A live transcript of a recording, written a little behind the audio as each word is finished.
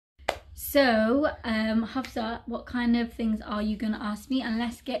So, Hafsa, what kind of things are you gonna ask me? And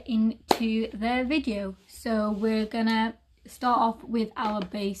let's get into the video. So we're gonna start off with our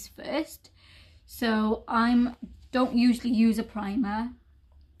base first. So don't usually use a primer.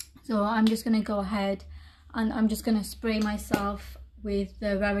 So I'm just gonna go ahead and I'm just gonna spray myself with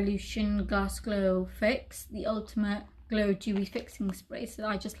the Revolution Glass Glow Fix, the Ultimate Glow Dewy Fixing Spray. So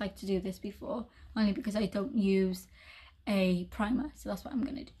I just like to do this before, only because I don't use a primer. So that's what I'm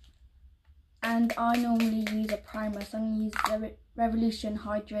gonna do. And I normally use a primer, so I'm going to use the Revolution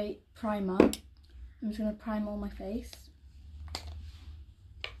Hydrate Primer. I'm just going to prime all my face.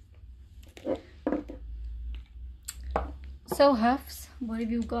 So Hafs, what have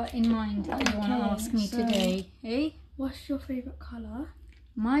you got in mind that you want to ask me today? Hey? What's your favourite colour?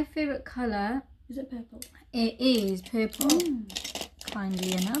 My favourite colour... Is it purple? It is purple.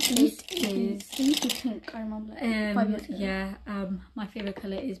 Kindly enough, it is. It used to be pink, I remember. 5 years ago. Yeah, my favourite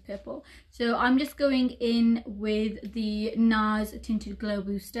colour is purple. So I'm just going in with the NARS Tinted Glow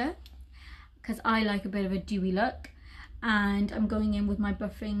Booster because I like a bit of a dewy look, and I'm going in with my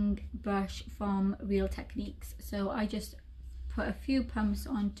buffing brush from Real Techniques. So I just put a few pumps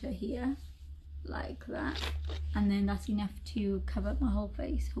onto here like that, and then that's enough to cover up my whole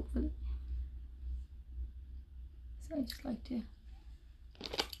face, hopefully. So I just like to...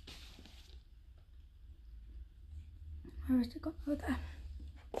 Where has it gone? Oh, there.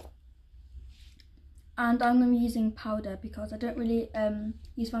 And I'm going to be using powder because I don't really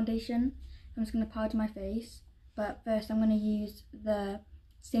use foundation. I'm just going to powder my face. But first I'm going to use the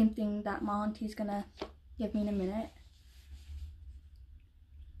same thing that my auntie's going to give me in a minute.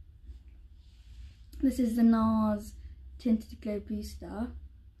 This is the NARS Tinted Glow Booster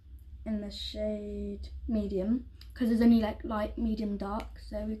in the shade medium. Because there's only like light, medium, dark.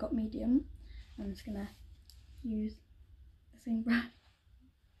 So we've got medium. I'm just going to use same brand.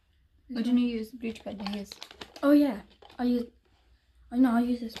 Why don't you use the beauty blender? Yes. Oh yeah, I use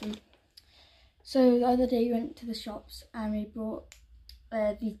this one. So the other day we went to the shops and we bought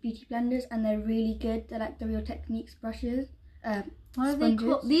these beauty blenders, and they're really good. They're like the Real Techniques brushes. What are they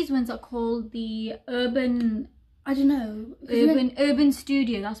called? These ones are called the Urban. I don't know. Urban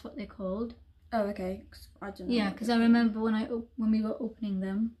Studio. That's what they're called. Oh okay. I don't know. Yeah, because I remember when we were opening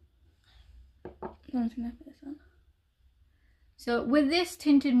them. I'm just gonna put this on. So with this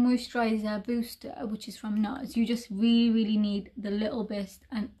tinted moisturizer booster, which is from NARS, you just really need the little bit,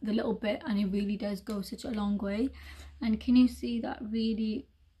 and it really does go such a long way. And can you see that really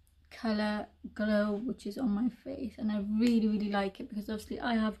colour glow which is on my face? And I really like it because obviously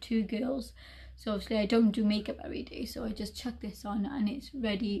I have 2 girls, so obviously I don't do makeup every day, so I just chuck this on and it's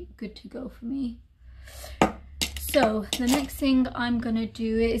ready, good to go for me. So the next thing I'm gonna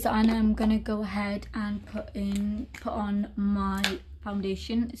do is I'm gonna go ahead and put on my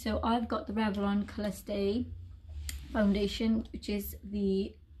foundation. So I've got the Revlon Colour Stay foundation, which is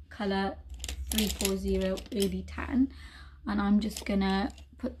the colour 340 Early Tan, and I'm just gonna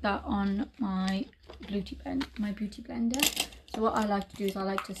put that on my beauty blender. So what I like to do is I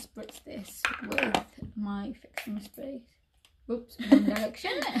like to spritz this with my fixing spray. Oops, wrong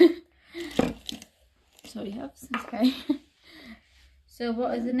direction. Sorry, Hubs. Okay. So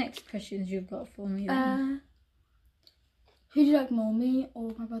what are the next questions you've got for me then? Who do you like more, me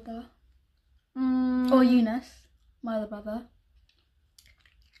or my brother? Or Eunice, my other brother?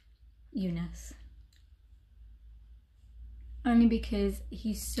 Eunice. Only because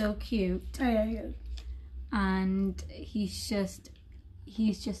he's so cute. Oh yeah, he is. And he's just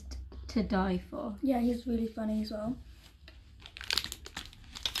to die for. Yeah, he's really funny as well.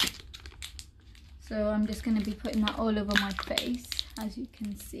 So I'm just going to be putting that all over my face, as you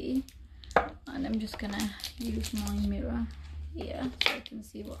can see. And I'm just going to use my mirror here so I can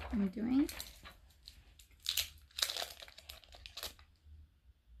see what I'm doing.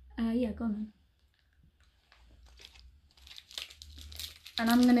 Yeah, go on. And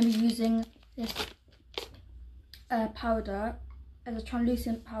I'm going to be using this powder as a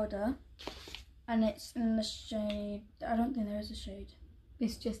translucent powder. And it's in the shade, I don't think there is a shade.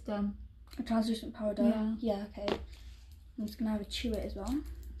 It's just a translucent powder. Yeah, okay. I'm just gonna have a chew it as well.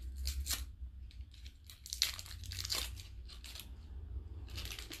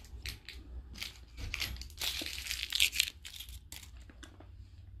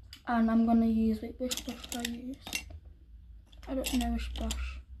 And I'm gonna use, wait, which brush do I use? I don't know which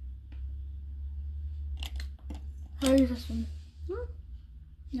brush. I'll use this one.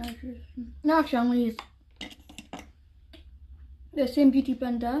 No, actually, I'm gonna use the same beauty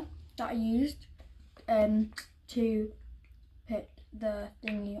blender that I used to put the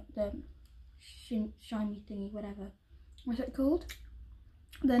thingy, the shiny thingy, whatever. What's it called?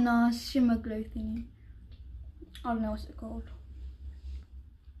 the NARS shimmer glow thingy. I don't know what's it called.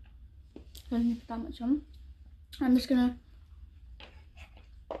 Don't need to put that much on. I'm just gonna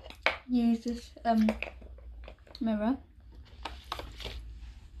use this mirror.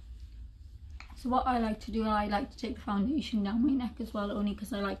 So what I like to do, I like to take the foundation down my neck as well, only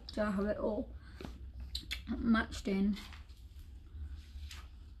because I like to have it all matched in.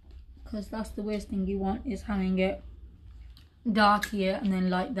 Because that's the worst thing you want, is having it dark here and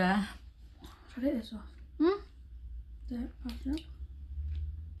then light there. Should I take this off?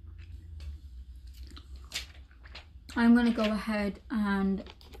 I'm going to go ahead and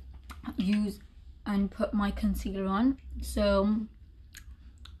use and put my concealer on. So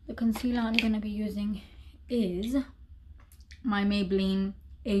the concealer I'm going to be using is my Maybelline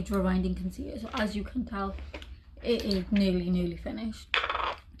Age Rewinding Concealer. So as you can tell, it is nearly finished.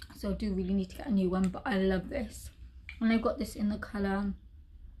 So I do really need to get a new one, but I love this. And I've got this in the colour...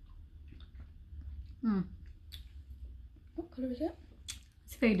 What colour is it?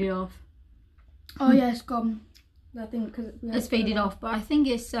 It's faded off. Oh yeah, it's gone. I think because it's faded off, but I think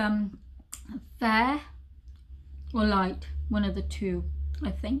it's fair or light, one of the two,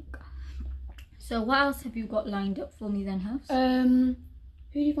 I think. So what else have you got lined up for me then, House? Who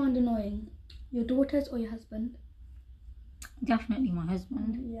do you find annoying? Your daughters or your husband? Definitely my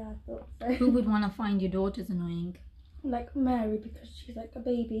husband. Yeah, I thought so. Who would want to find your daughters annoying? Like Mary, because she's like a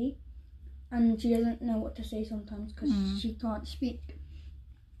baby and she doesn't know what to say sometimes because she can't speak.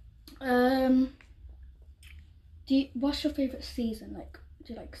 What's your favourite season? Like,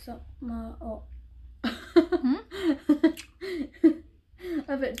 do you like summer or...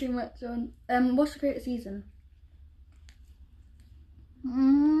 I put too much on. What's your favourite season?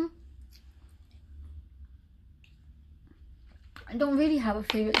 I don't really have a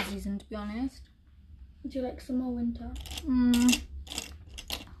favourite season, to be honest. Do you like summer or winter?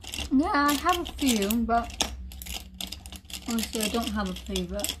 Yeah, I have a few, but honestly I don't have a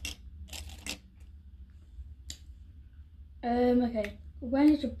favourite. Okay. When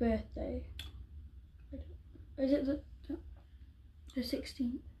is your birthday? Is it the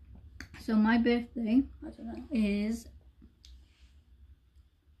 16th? So my birthday I don't know. is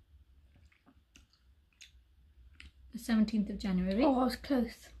the 17th of January. Oh, I was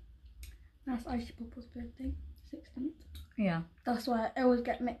close. That's Icy Popple's birthday, 16th. Yeah. That's why I always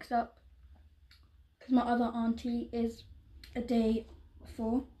get mixed up. Because my other auntie is a day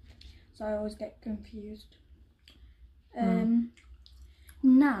before. So I always get confused.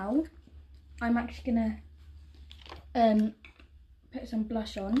 Now, I'm actually gonna put some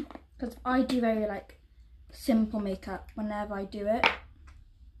blush on. Because I do very like simple makeup whenever I do it.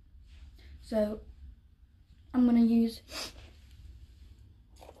 So I'm gonna use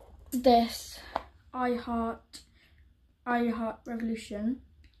this I Heart Revolution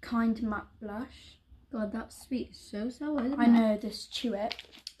Kind Matte Blush. God, that's sweet. It's so sour, isn't it? I know, this Chew It.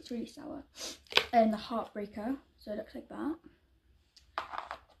 It's really sour. And the Heartbreaker. So it looks like that.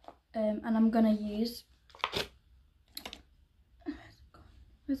 And I'm gonna use...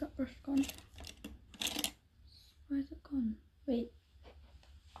 Where's that brush gone? Where's it gone? Wait.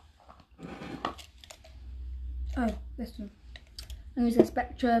 Oh, this one. I'm using a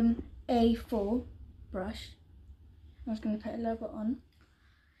Spectrum A4 brush. I was going to put a little bit on.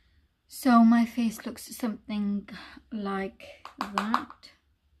 So my face looks something like that.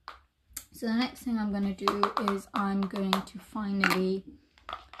 So the next thing I'm going to do is I'm going to finally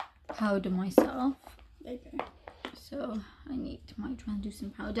powder myself. There you go. So I need my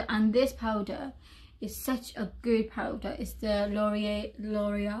translucent powder, and this powder is such a good powder. It's the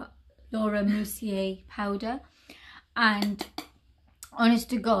Laura Mercier powder, and honest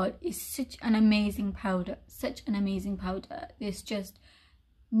to God, it's such an amazing powder. Such an amazing powder. There's just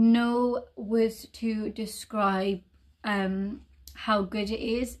no words to describe how good it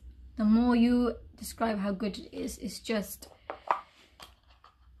is. The more you describe how good it is, it's just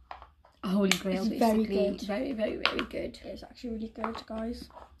a holy grail. It's basically. very good. Very good. It's actually really good, guys.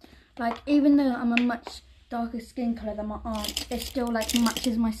 Like, even though I'm a much darker skin colour than my aunt, it still like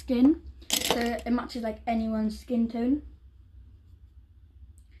matches my skin. So it matches like anyone's skin tone.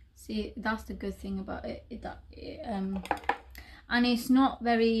 See, that's the good thing about it. And it's not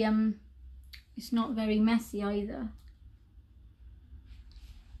very messy either.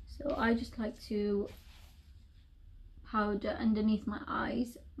 So I just like to powder underneath my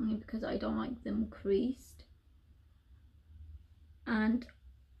eyes, only because I don't like them creased. And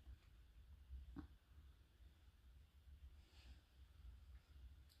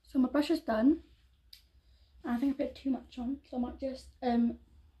so my brush is done. I think I put too much on, so I might just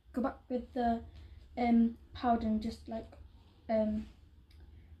go back with the powder and just like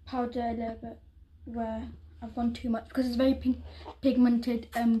powder a little bit where I've gone too much, because it's very pigmented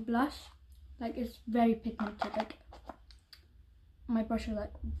blush. Like, it's very pigmented. Like, my brush is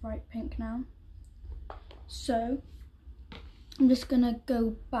like bright pink now. So I'm just gonna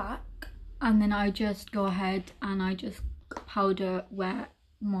go back, and then I just go ahead and I just powder where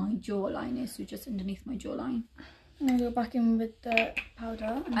my jawline is, so just underneath my jawline. I'm gonna go back in with the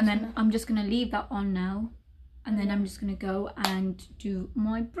powder, and then I'm just gonna leave that on now, and then I'm just gonna go and do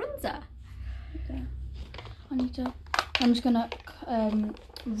my bronzer. Okay. I'm just gonna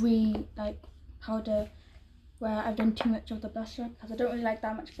powder where I've done too much of the blusher, because I don't really like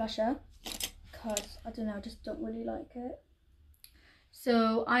that much blusher, because I don't know, I just don't really like it.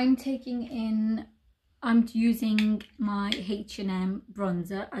 So I'm using my H&M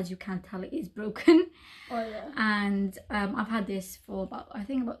bronzer. As you can tell, it is broken. Oh yeah. And I've had this for I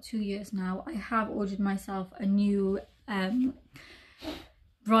think about 2 years now. I have ordered myself a new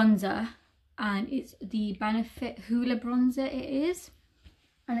bronzer, and it's the Benefit Hoola bronzer it is.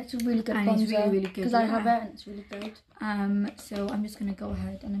 And it's a really good and bronzer. It's really, really good. Because I have it and it's really good. So I'm just going to go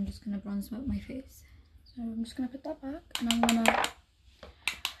ahead and I'm just going to bronze up my face. So I'm just going to put that back, and I'm going to,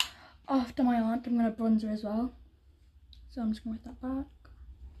 after my aunt, I'm going to bronzer as well. So I'm just going to put that back.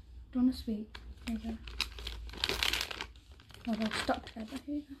 Do you want a sweet? There you go. Oh, they're stuck together.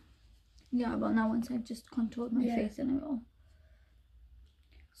 Here you go. Yeah, well, now once I've just contoured my face and it all.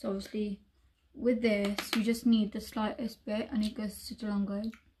 So obviously with this you just need the slightest bit, and it goes such a long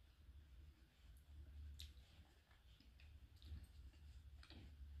way.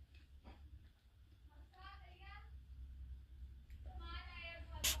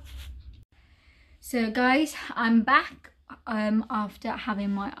 So guys, I'm back after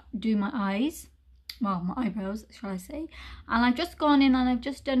having my eyes, well, my eyebrows shall I say, and I've just gone in and I've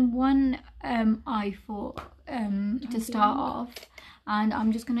just done one eye for to start off, and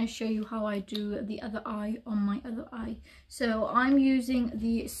I'm just going to show you how I do the other eye on my other eye. So I'm using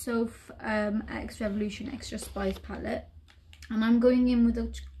the Soph X Revolution Extra Spice palette, and I'm going in with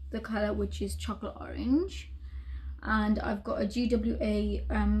the colour which is chocolate orange, and I've got a GWA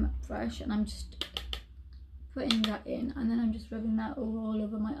brush, and I'm just putting that in, and then I'm just rubbing that all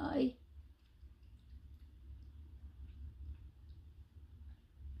over my eye.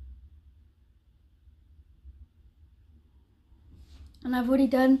 And I've already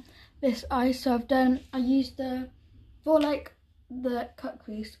done this eye, so I used for like the cut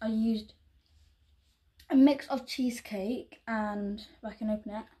crease, I used a mix of cheesecake and, if I can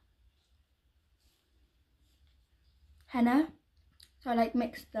open it, henna. So I like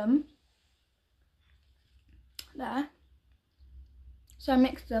mixed them there. So I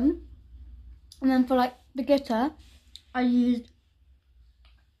mixed them, and then for like the glitter, I used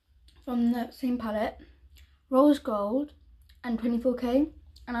from the same palette Rose Gold and 24K,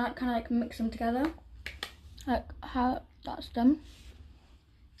 and I kind of like mix them together, like how that's done.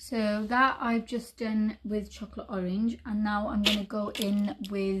 So that I've just done with chocolate orange, and now I'm going to go in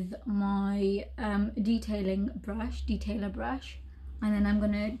with my detailer brush, and then I'm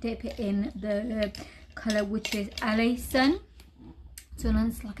going to dip it in the colour which is LA Sun. So then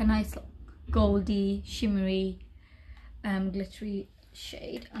it's like a nice goldy, shimmery, glittery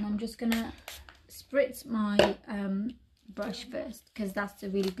shade, and I'm just going to spritz my brush first, because that's a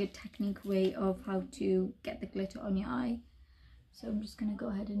really good technique way of how to get the glitter on your eye. So I'm just going to go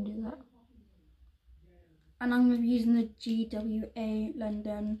ahead and do that. And I'm going to be using the GWA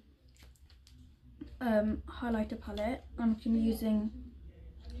London highlighter palette. I'm going to be using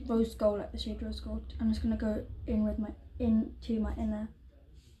Rose Gold, like the shade Rose Gold. I'm just going to go in with into my inner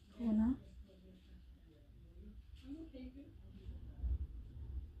corner,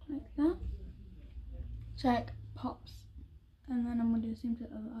 like that. So it pops, and then I'm going to do the same to the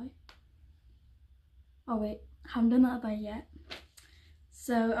other eye. Oh wait, I haven't done the other eye yet.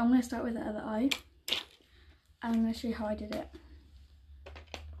 So I'm going to start with the other eye, and I'm going to show you how I did it.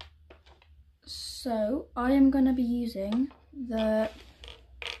 So I am going to be using a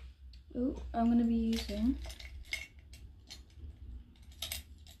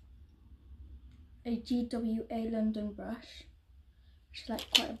GWA London brush, which is like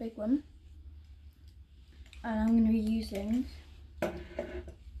quite a big one, and I'm going to be using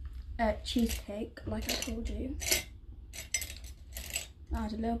cheesecake, like I told you.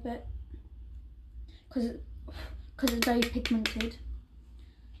 Add a little bit, because it's very pigmented,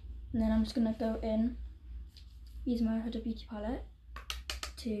 and then I'm just going to go in, use my Huda Beauty palette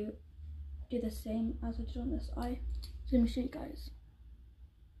to do the same as I did on this eye. So let me show you guys.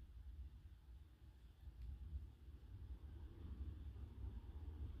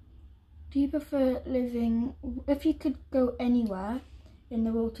 Do you prefer living, if you could go anywhere in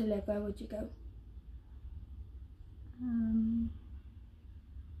the will to live, where would you go?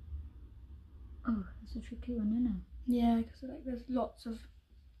 Oh, that's a tricky one, isn't it? Yeah, because like there's lots of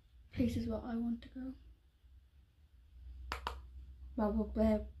places where I want to go. Well,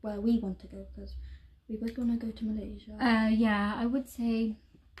 where we want to go, because we both want to go to Malaysia. Yeah, I would say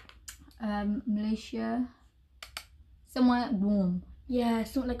Malaysia, somewhere warm. Yeah,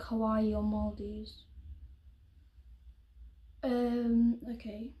 it's not like Hawaii or Maldives.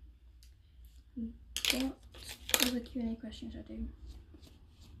 Okay. What other Q&A questions I do?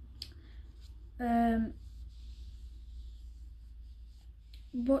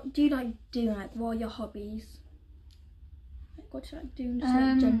 What do you like doing? Like, what are your hobbies? Like, what do you like doing just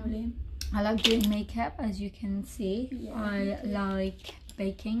like generally? I like doing makeup, as you can see. Yeah, I like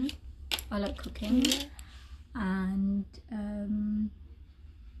baking. I like cooking. Yeah. And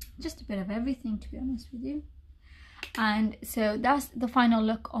just a bit of everything, to be honest with you. And so that's the final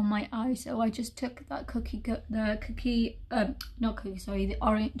look on my eye. So I just took that the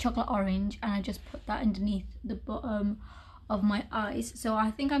orange chocolate orange, and I just put that underneath the bottom of my eyes. So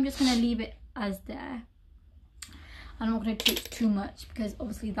I think I'm just going to leave it as there. I'm not going to take too much, because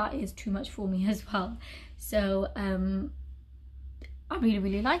obviously that is too much for me as well. So I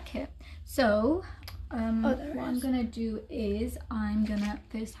really like it. So what I'm going to do is I'm going to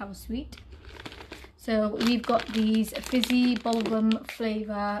first have a sweet. So we've got these fizzy bubblegum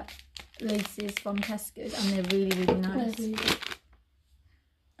flavour laces from Tesco's, and they're really nice.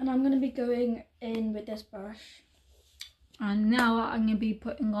 And I'm going to be going in with this brush. And now I'm going to be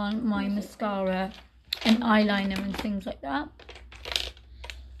putting on my mascara and eyeliner and things like that.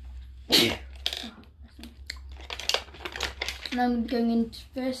 And I'm going in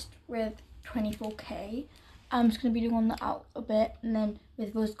first with 24K. I'm just going to be doing on the out a bit, and then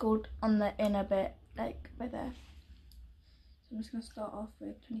with rose gold on the inner bit, like right there. So I'm just going to start off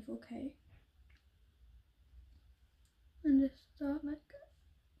with 24K. And just start like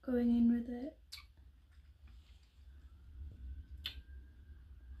going in with it.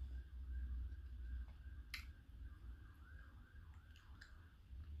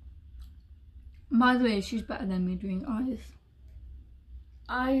 By the way, she's better than me doing eyes.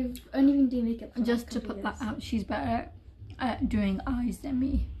 I've only been doing makeup for Just to put that out, she's better at doing eyes than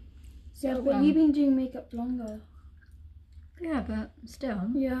me. Yeah, but you've been doing makeup longer. Yeah, but still.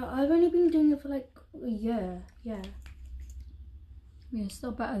 Yeah, I've only been doing it for like a year. Yeah. You're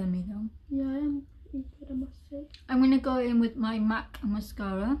still better than me though. Yeah, I am pretty good, I must say. I'm going to go in with my MAC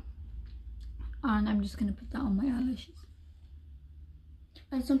mascara, and I'm just going to put that on my eyelashes.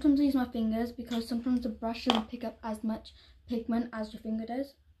 And sometimes I use my fingers, because sometimes the brush doesn't pick up as much pigment as your finger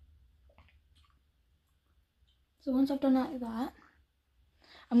does. So once I've done like that,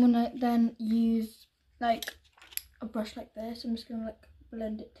 I'm going to then use like a brush like this. I'm just going to like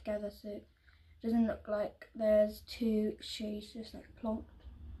blend it together so it doesn't look like there's two shades just like plonked.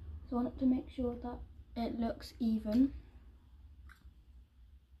 So I want to make sure that it looks even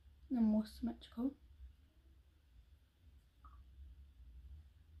and more symmetrical.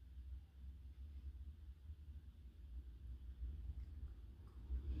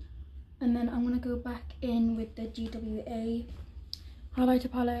 And then I'm going to go back in with the GWA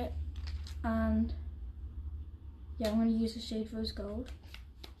highlighter palette, and yeah, I'm going to use the shade Rose Gold.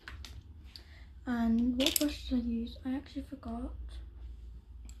 And what brush did I use? I actually forgot.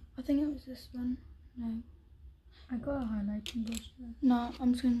 I think it was this one. No. I got a highlighting brush there. No,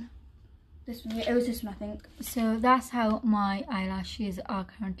 I'm just going to... This one. Yeah, it was this one, I think. So that's how my eyelashes are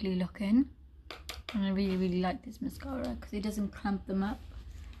currently looking. And I really like this mascara, because it doesn't clump them up.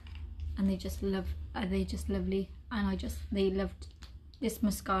 And they just lovely, and they loved this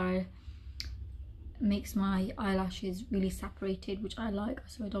mascara. Makes my eyelashes really separated, which I like,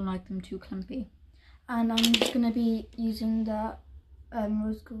 so I don't like them too clumpy. And I'm just going to be using the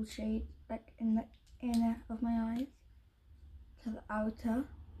rose gold shade like in the inner of my eyes to the outer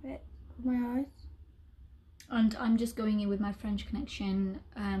bit of my eyes. And I'm just going in with my French Connection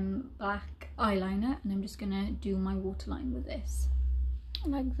black eyeliner, and I'm just going to do my waterline with this.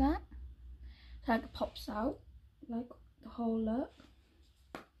 Like that. So like it pops out like the whole look.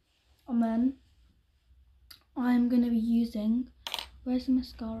 And then I'm going to be using, where's the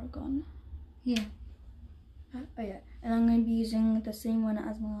mascara gone? Here. Oh yeah, and I'm going to be using the same one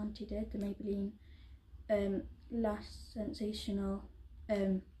as my auntie did, the Maybelline Lash Sensational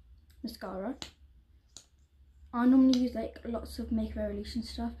mascara. I normally use like lots of Make Revolution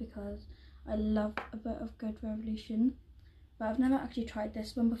stuff, because I love a bit of good Revolution, but I've never actually tried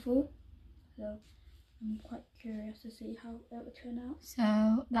this one before, so I'm quite curious to see how it will turn out.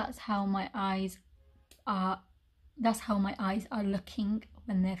 So that's how my eyes are that's how my eyes are looking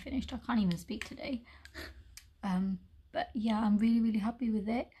when they're finished. I can't even speak today. But yeah, I'm really happy with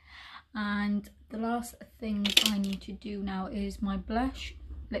it. And the last thing I need to do now is my blush,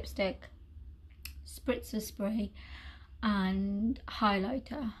 lipstick, spritzer spray and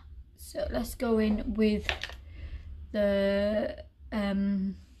highlighter. So let's go in with the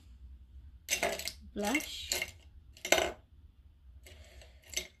blush.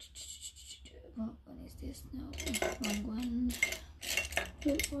 What one is this? No, wrong one.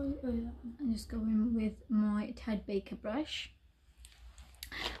 I'm just going with my Ted Baker brush,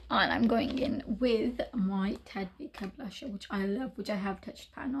 and I'm going in with my Ted Baker blusher, which I love, which I have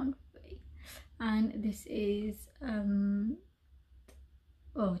touched pan on, and this is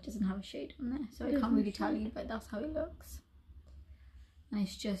oh, it doesn't have a shade on there, so I can't really tell you, but that's how it looks, and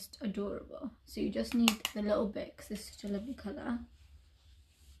it's just adorable. So you just need the little bit because it's such a lovely colour.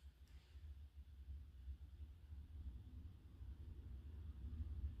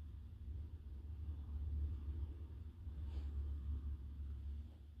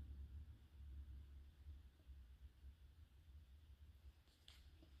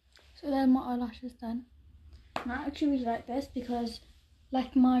 So then my eyelashes done. And I actually really like this because,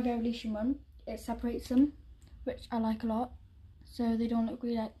 like my Revolution one, it separates them, which I like a lot. So they don't look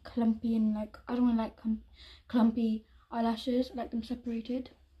really like clumpy, and like I don't really like clumpy eyelashes. I like them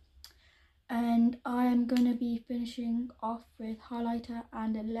separated. And I am going to be finishing off with highlighter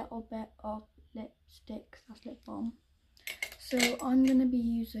and a little bit of lipstick, that's lip balm. So I'm going to be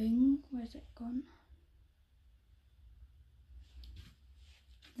using, where's it gone?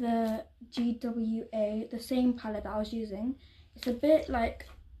 The GWA, the same palette that I was using. It's a bit like,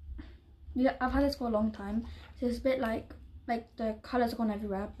 yeah, I've had this for a long time, so it's a bit like the colours are gone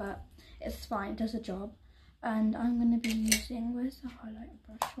everywhere, but it's fine, it does the job. And I'm going to be using, where's the highlighter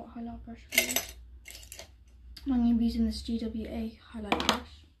brush? What highlighter brush for this? I'm going to be using this GWA highlighter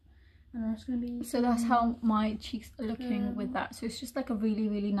brush. And I'm just going to be... So that's how my cheeks are looking with that. So it's just like a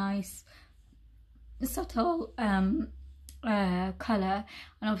really nice, subtle colour.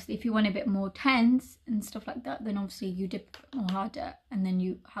 And obviously if you want a bit more tense and stuff like that, then obviously you dip more harder and then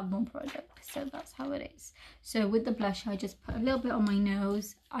you have more product. So that's how it is. So with the blush, I just put a little bit on my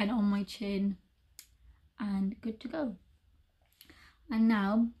nose and on my chin, and good to go. And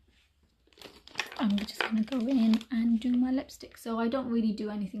now I'm just gonna go in and do my lipstick. So I don't really do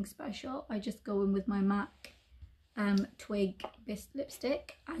anything special. I just go in with my MAC Twig Bisque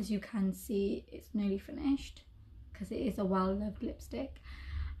lipstick. As you can see, it's nearly finished because it is a well-loved lipstick,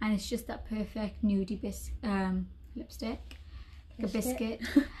 and it's just that perfect nudie bisque lipstick, like a biscuit.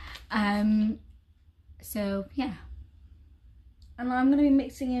 So yeah. And I'm going to be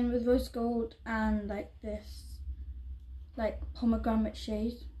mixing in with rose gold and like this like pomegranate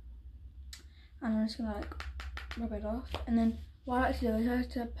shade, and I'm just going to like rub it off. And then what I like to do is I like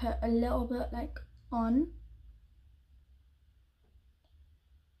to put a little bit like on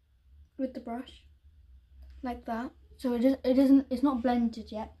with the brush like that, so it's not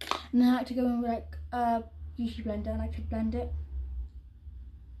blended yet. And then I like to go in with like a beauty blender and I like to blend it.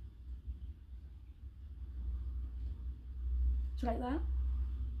 So like that.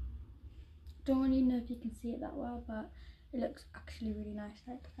 Don't really know if you can see it that well, but it looks actually really nice.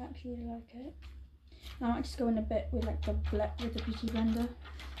 Like I actually really like it. And I might just go in a bit with like the beauty blender.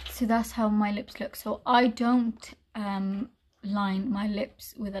 So that's how my lips look. So I don't line my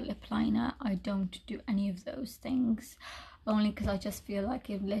lips with a lip liner. I don't do any of those things, only because I just feel like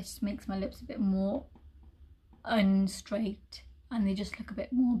it just makes my lips a bit more unstraight and they just look a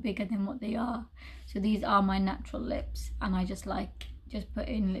bit more bigger than what they are. So these are my natural lips, and I just like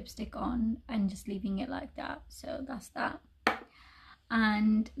putting lipstick on and just leaving it like that. So that's that,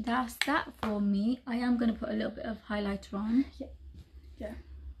 and that's that for me. I am going to put a little bit of highlighter on. Yeah.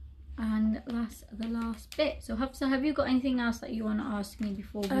 And that's the last bit. So have you got anything else that you want to ask me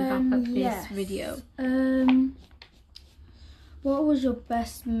before we wrap up this video? What was your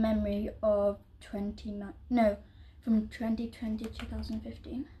best memory of from 2020 to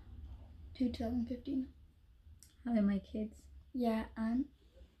 2015? To 2015. Having my kids. Yeah, and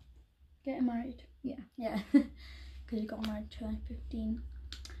getting married. Yeah. Yeah. Because you got married in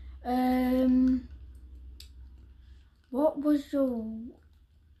 2015. What was your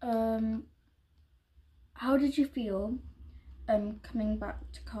how did you feel coming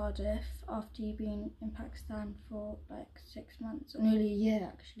back to Cardiff after you've been in Pakistan for like 6 months, or nearly a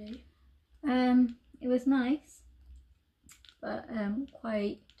year actually? It was nice, but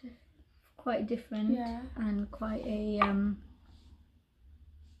quite different. Yeah. And quite a I'm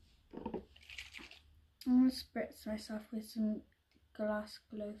gonna spritz myself with some glass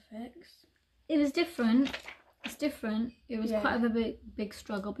glow fix. it was different. it's different. It was Yeah. quite a big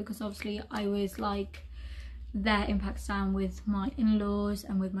struggle, because obviously I was like there in Pakistan with my in-laws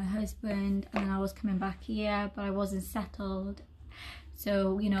and with my husband, and then I was coming back here, but I wasn't settled.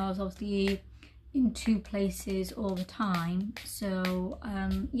 So, you know, I was obviously in 2 places all the time. So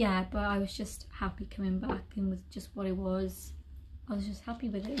yeah, but I was just happy coming back, and with just what it was, I was just happy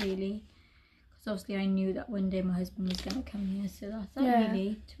with it, really, because obviously I knew that one day my husband was gonna come here. So that's that, Yeah.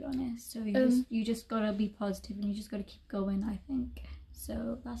 really, to be honest. So you just gotta be positive, and you just gotta keep going, I think.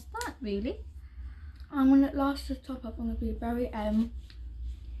 So that's that, really. I'm gonna last to top up. I'm gonna be Berry M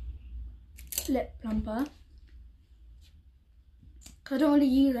lip plumper. Cause I don't really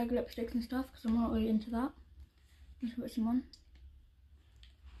use like lipsticks and stuff, because I'm not really into that. Let's put some on.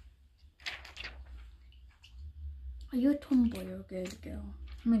 Are you a tomboy or a girly girl?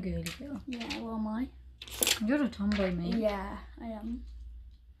 I'm a girly girl. Yeah, well am I. You're a tomboy, mate. Yeah, I am.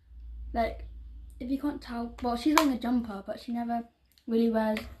 Like, if you can't tell, well, she's wearing a jumper, but she never really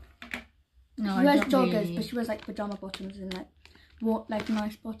wears. No, She wears I don't joggers, really. but she wears like pajama bottoms and like what, like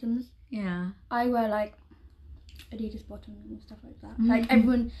nice bottoms. Yeah. I wear like Adidas bottoms and stuff like that. Mhm. Like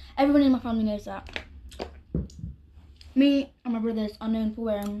everyone in my family knows that. Me and my brothers are known for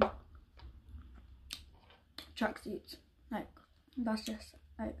wearing tracksuits. Like, that's just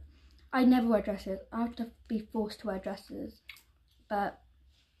like, I never wear dresses. I have to be forced to wear dresses. But,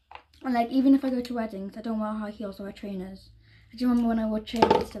 and like, even if I go to weddings, I don't wear high heels, I wear trainers. I do remember when I wore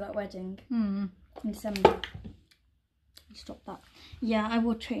trainers to that wedding in December. Stop that. Yeah, I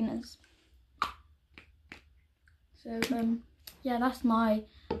wore trainers. So yeah, that's my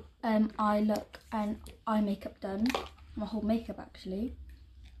eye look and eye makeup done. My whole makeup, actually.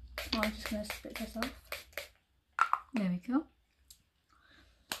 Now I'm just gonna split this off. There we go.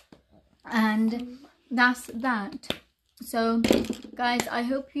 And that's that. So guys, I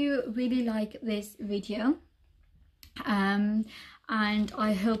hope you really like this video, and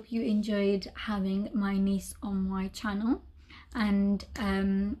I hope you enjoyed having my niece on my channel. And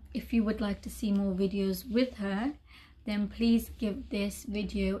if you would like to see more videos with her, then please give this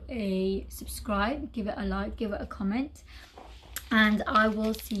video a subscribe, give it a like, give it a comment, and I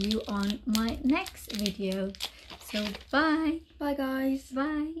will see you on my next video. So bye. Bye guys.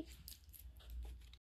 Bye.